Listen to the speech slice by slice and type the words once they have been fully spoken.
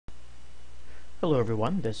Hello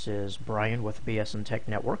everyone, this is Brian with BsnTech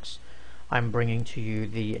Networks. I'm bringing to you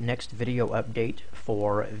the next video update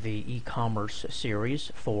for the e-commerce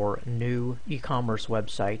series for new e-commerce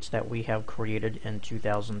websites that we have created in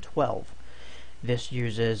 2012. This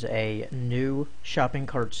uses a new shopping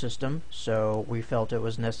cart system, so we felt it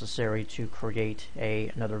was necessary to create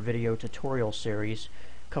another video tutorial series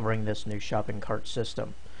covering this new shopping cart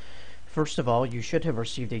system. First of all, you should have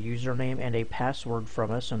received a username and a password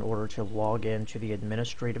from us in order to log in to the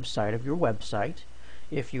administrative side of your website.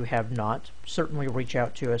 If you have not, certainly reach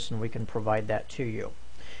out to us and we can provide that to you.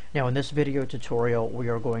 Now in this video tutorial we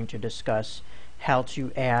are going to discuss how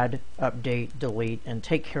to add, update, delete, and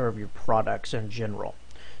take care of your products in general.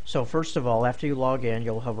 So first of all, after you log in,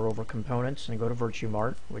 you'll hover over Components and go to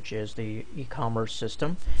VirtuMart, which is the e-commerce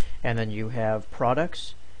system, and then you have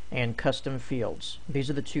Products and Custom Fields. These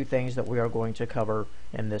are the two things that we are going to cover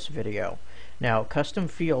in this video. Now, Custom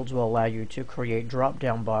Fields will allow you to create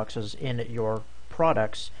drop-down boxes in your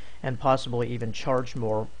products and possibly even charge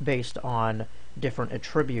more based on different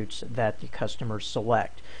attributes that the customers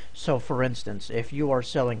select. So for instance, if you are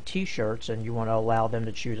selling t-shirts and you want to allow them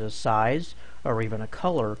to choose a size or even a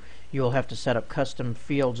color, you'll have to set up custom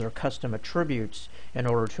fields or custom attributes in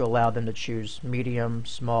order to allow them to choose medium,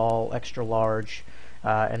 small, extra large,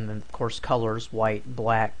 and then of course colors: white,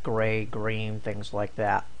 black, gray, green, things like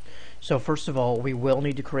that. So first of all, we will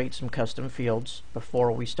need to create some custom fields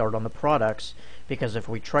before we start on the products, because if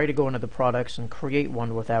we try to go into the products and create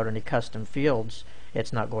one without any custom fields,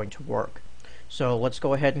 it's not going to work. So let's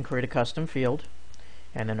go ahead and create a custom field,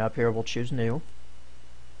 and then up here we'll choose New,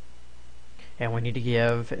 and we need to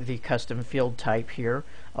give the custom field type here.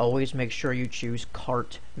 Always make sure you choose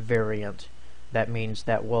cart variant. That means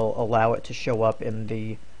that will allow it to show up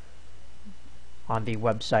in on the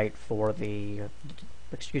website for the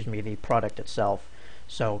the product itself.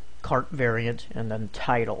 So cart variant, and then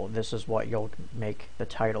title. This is what you'll make the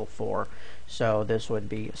title for. So this would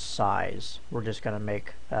be size. We're just going to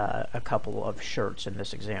make a couple of shirts in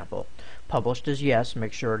this example. Published is yes.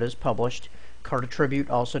 Make sure it is published. Cart attribute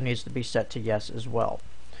also needs to be set to yes as well.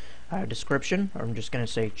 Description, I'm just going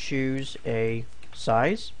to say choose a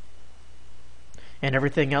size. And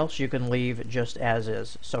everything else you can leave just as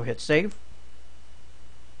is. So hit save.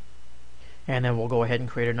 And then we'll go ahead and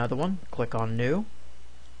create another one. Click on New.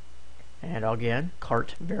 And again,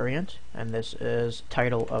 cart variant. And this is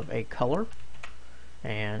title of a color.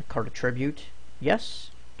 And cart attribute,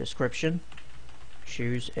 yes. Description,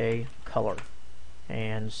 choose a color.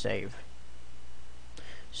 And save.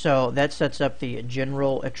 So that sets up the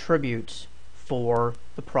general attributes for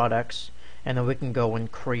the products. And then we can go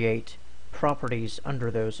and create properties under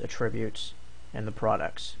those attributes in the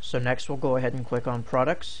products. So next we'll go ahead and click on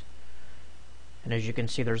Products, and as you can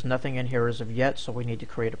see there's nothing in here as of yet, so we need to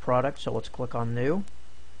create a product. So let's click on New.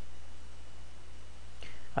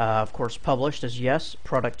 Of course, published is yes.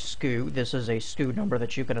 Product SKU, this is a SKU number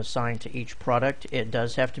that you can assign to each product. It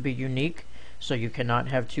does have to be unique, so you cannot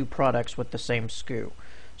have two products with the same SKU.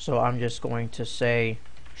 So I'm just going to say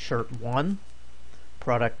shirt 1,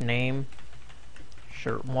 product name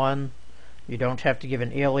shirt 1. You don't have to give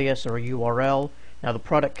an alias or a URL. Now the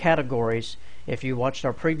product categories, if you watched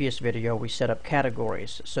our previous video, we set up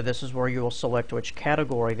categories. So this is where you will select which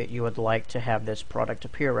category that you would like to have this product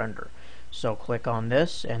appear under. So click on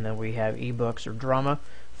this, and then we have ebooks or drama.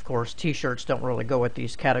 Of course, t-shirts don't really go with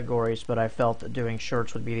these categories, but I felt that doing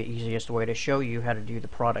shirts would be the easiest way to show you how to do the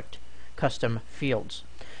product custom fields.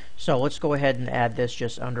 So let's go ahead and add this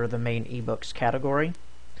just under the main ebooks category.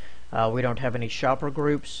 We don't have any shopper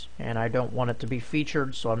groups, and I don't want it to be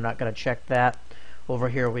featured, so I'm not going to check that. Over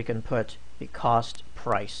here we can put the cost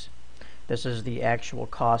price. This is the actual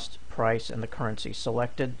cost price and the currency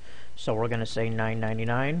selected, so we're going to say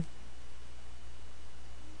 $9.99.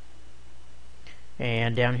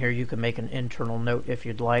 And down here you can make an internal note if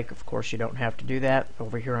you'd like. Of course you don't have to do that.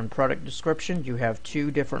 Over here on product description you have two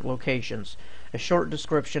different locations. A short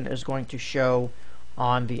description is going to show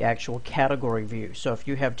on the actual category view. So if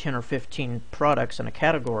you have 10 or 15 products in a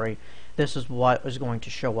category, this is what is going to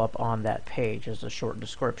show up on that page as a short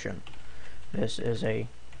description. This is a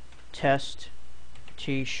test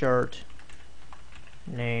t-shirt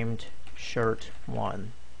named shirt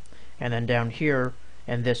 1. And then down here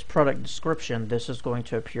in this product description, this is going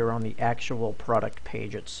to appear on the actual product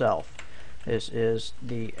page itself. This is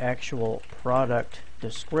the actual product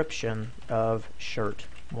description of shirt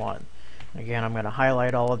 1. Again, I'm going to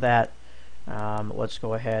highlight all of that. Let's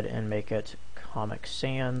go ahead and make it Comic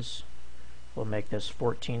Sans. We'll make this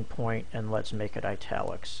 14 point, and let's make it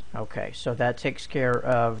italics. Okay, so that takes care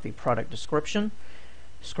of the product description.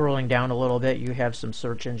 Scrolling down a little bit, you have some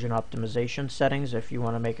search engine optimization settings. If you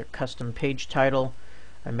want to make a custom page title,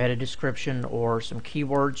 a meta description, or some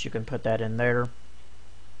keywords, you can put that in there.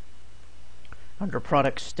 Under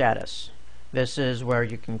product status, this is where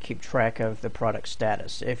you can keep track of the product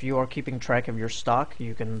status. If you are keeping track of your stock,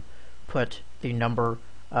 you can put the number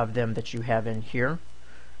of them that you have in here.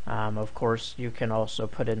 Of course, you can also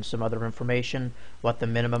put in some other information, what the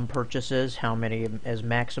minimum purchase is, how many is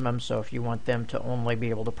maximum. So if you want them to only be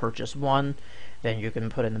able to purchase one, then you can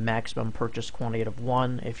put in the maximum purchase quantity of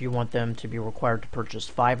 1. If you want them to be required to purchase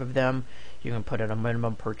 5 of them, you can put in a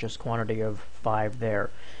minimum purchase quantity of 5 there.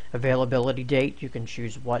 Availability date, you can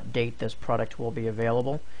choose what date this product will be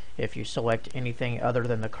available. If you select anything other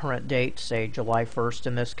than the current date, say July 1st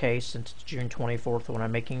in this case, since it's June 24th when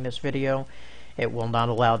I'm making this video, it will not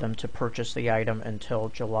allow them to purchase the item until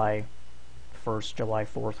July 1st, July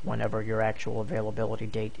 4th, whenever your actual availability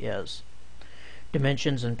date is.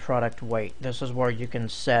 Dimensions and product weight. This is where you can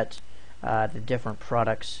set the different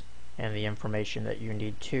products and the information that you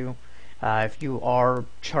need to. If you are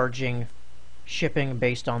charging shipping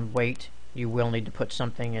based on weight, you will need to put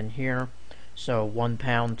something in here. So 1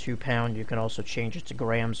 pound, 2 pound, you can also change it to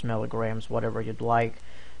grams, milligrams, whatever you'd like.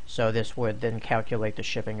 So this would then calculate the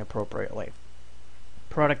shipping appropriately.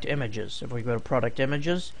 Product images. If we go to product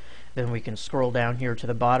images, then we can scroll down here to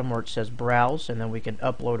the bottom where it says browse, and then we can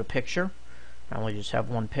upload a picture. I only just have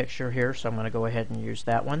one picture here, so I'm going to go ahead and use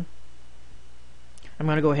that one. I'm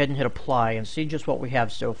going to go ahead and hit apply and see just what we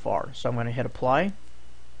have so far. So I'm going to hit apply.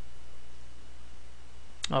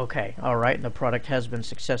 Okay, alright, and the product has been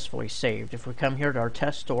successfully saved. If we come here to our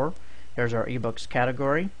test store, here's our ebooks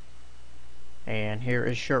category, and here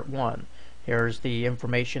is shirt 1. Here's the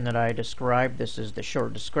information that I described. This is the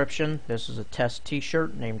short description. This is a test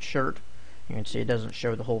t-shirt named shirt. You can see it doesn't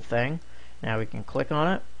show the whole thing. Now we can click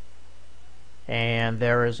on it, and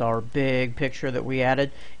there is our big picture that we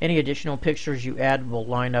added. Any additional pictures you add will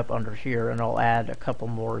line up under here, and I'll add a couple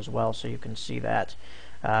more as well so you can see that.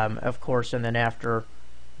 Of course, and then after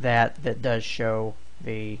that does show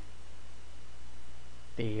the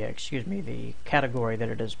category that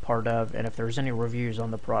it is part of, and if there's any reviews on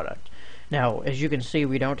the product. Now, as you can see,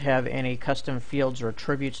 we don't have any custom fields or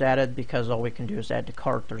attributes added because all we can do is add to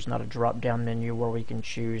cart. There's not a drop-down menu where we can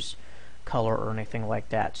choose color or anything like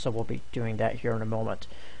that, so we'll be doing that here in a moment.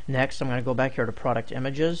 Next, I'm going to go back here to product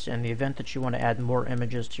images. In the event that you want to add more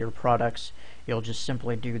images to your products, you'll just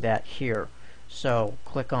simply do that here. So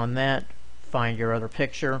click on that, find your other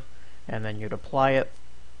picture, and then you'd apply it.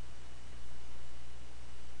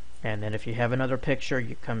 And then if you have another picture,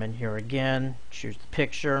 you come in here again, choose the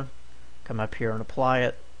picture, come up here and apply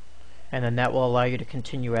it, and then that will allow you to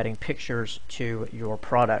continue adding pictures to your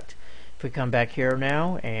product. If we come back here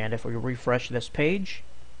now, and if we refresh this page,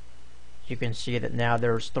 you can see that now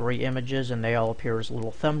there's 3 images and they all appear as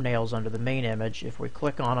little thumbnails under the main image. If we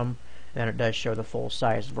click on them, then it does show the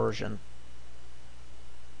full-size version.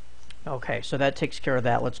 Okay, so that takes care of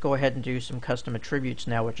that. Let's go ahead and do some custom attributes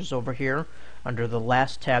now, which is over here under the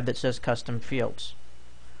last tab that says custom fields.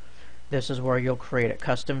 This is where you'll create a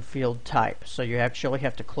custom field type. So you actually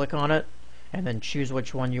have to click on it and then choose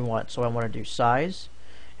which one you want. So I want to do size,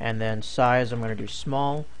 and then size I'm going to do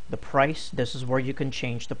small. The price, this is where you can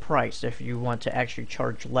change the price. If you want to actually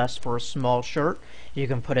charge less for a small shirt, you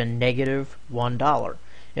can put in -$1.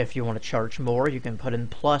 If you want to charge more, you can put in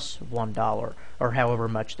 +$1, or however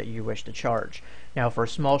much that you wish to charge. Now for a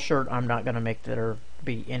small shirt, I'm not going to make there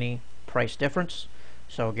be any price difference.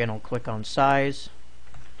 So again, I'll click on size,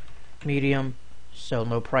 medium, still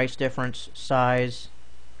no price difference, size,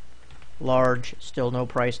 large, still no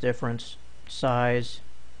price difference, size,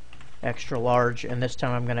 extra large, and this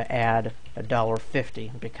time I'm going to add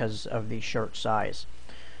 $1.50 because of the shirt size.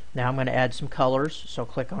 Now I'm going to add some colors, so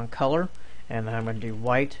click on color, and then I'm going to do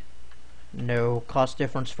white, no cost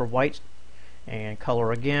difference for white, and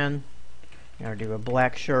color again. I'm going to do a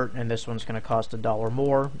black shirt, and this one's going to cost $1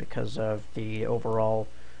 more because of the overall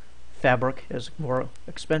fabric is more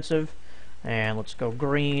expensive. And let's go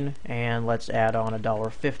green, and let's add on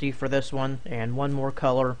 $1.50 for this one, and one more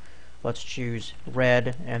color. Let's choose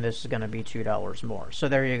red, and this is going to be $2 more. So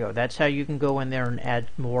there you go. That's how you can go in there and add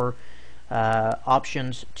more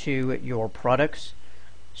options to your products.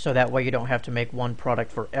 So that way you don't have to make one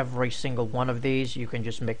product for every single one of these. You can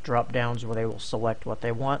just make drop downs where they will select what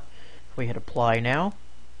they want. If we hit apply now,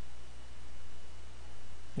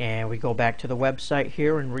 and we go back to the website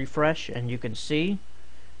here and refresh, and you can see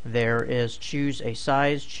there is choose a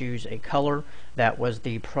size, choose a color. That was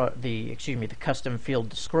the custom field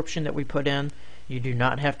description that we put in. You do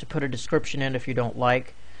not have to put a description in if you don't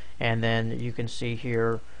like. And then you can see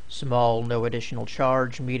here Small, no additional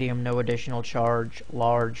charge. Medium, no additional charge.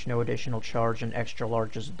 Large, no additional charge. And extra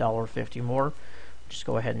large is $1.50 more. Just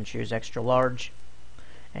go ahead and choose extra large.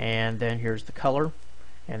 And then here's the color.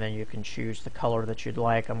 And then you can choose the color that you'd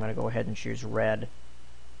like. I'm going to go ahead and choose red.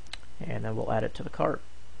 And then we'll add it to the cart.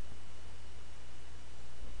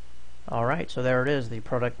 Alright, so there it is. The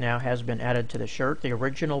product now has been added to the shirt. The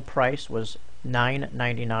original price was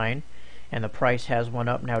 $9.99. And the price has went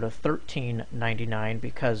up now to $13.99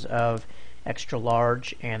 because of extra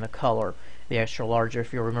large and the color. The extra large,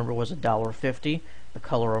 if you remember, was $1.50. The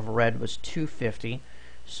color of red was $2.50.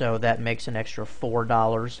 So that makes an extra $4.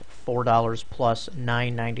 $4 plus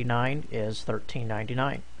 $9.99 is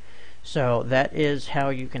 $13.99. So that is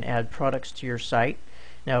how you can add products to your site.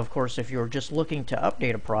 Now, of course, if you're just looking to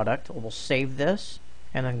update a product, we'll save this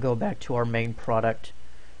and then go back to our main product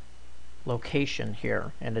location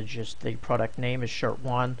here, and it's just the product name is shirt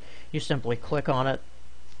 1. You simply click on it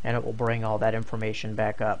and it will bring all that information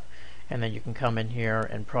back up, and then you can come in here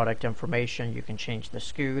and product information. You can change the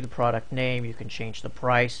SKU, the product name, you can change the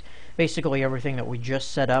price. Basically everything that we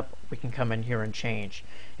just set up, we can come in here and change.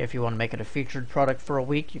 If you want to make it a featured product for a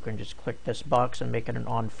week, you can just click this box and make it an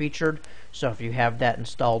on featured. So if you have that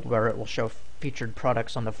installed where it will show featured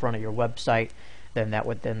products on the front of your website, then that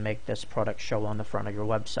would then make this product show on the front of your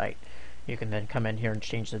website. You can then come in here and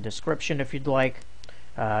change the description if you'd like.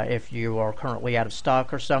 If you are currently out of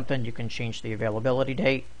stock or something, you can change the availability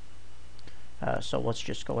date. So let's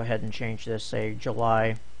just go ahead and change this, say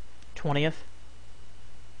July 20th.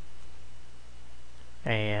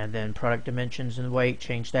 And then product dimensions and weight,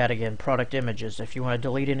 change that again. Product images. If you want to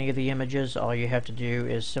delete any of the images, all you have to do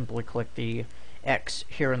is simply click the X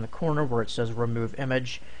here in the corner where it says remove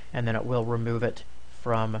image, and then it will remove it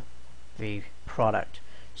from the product.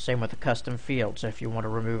 Same with the custom fields. If you want to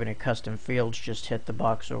remove any custom fields, just hit the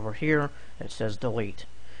box over here that says delete.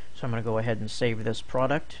 So I'm going to go ahead and save this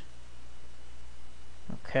product.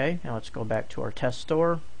 Okay, now let's go back to our test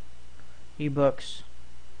store, ebooks,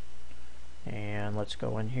 and let's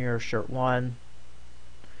go in here, shirt 1,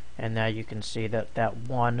 and now you can see that that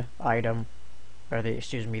one item, or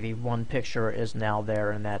the one picture is now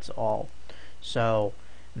there, and that's all. So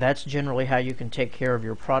that's generally how you can take care of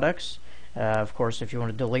your products. Of course, if you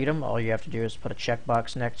want to delete them, all you have to do is put a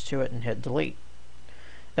checkbox next to it and hit delete.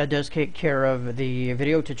 That does take care of the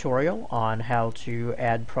video tutorial on how to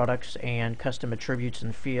add products and custom attributes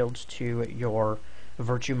and fields to your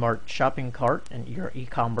VirtuMart shopping cart and your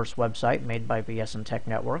e-commerce website made by BsnTech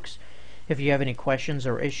Networks. If you have any questions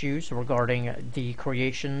or issues regarding the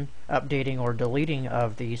creation, updating, or deleting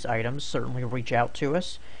of these items, certainly reach out to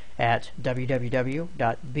us at www.bsntech.com.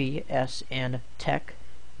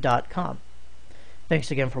 Thanks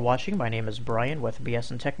again for watching. My name is Brian with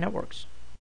BsnTech Networks.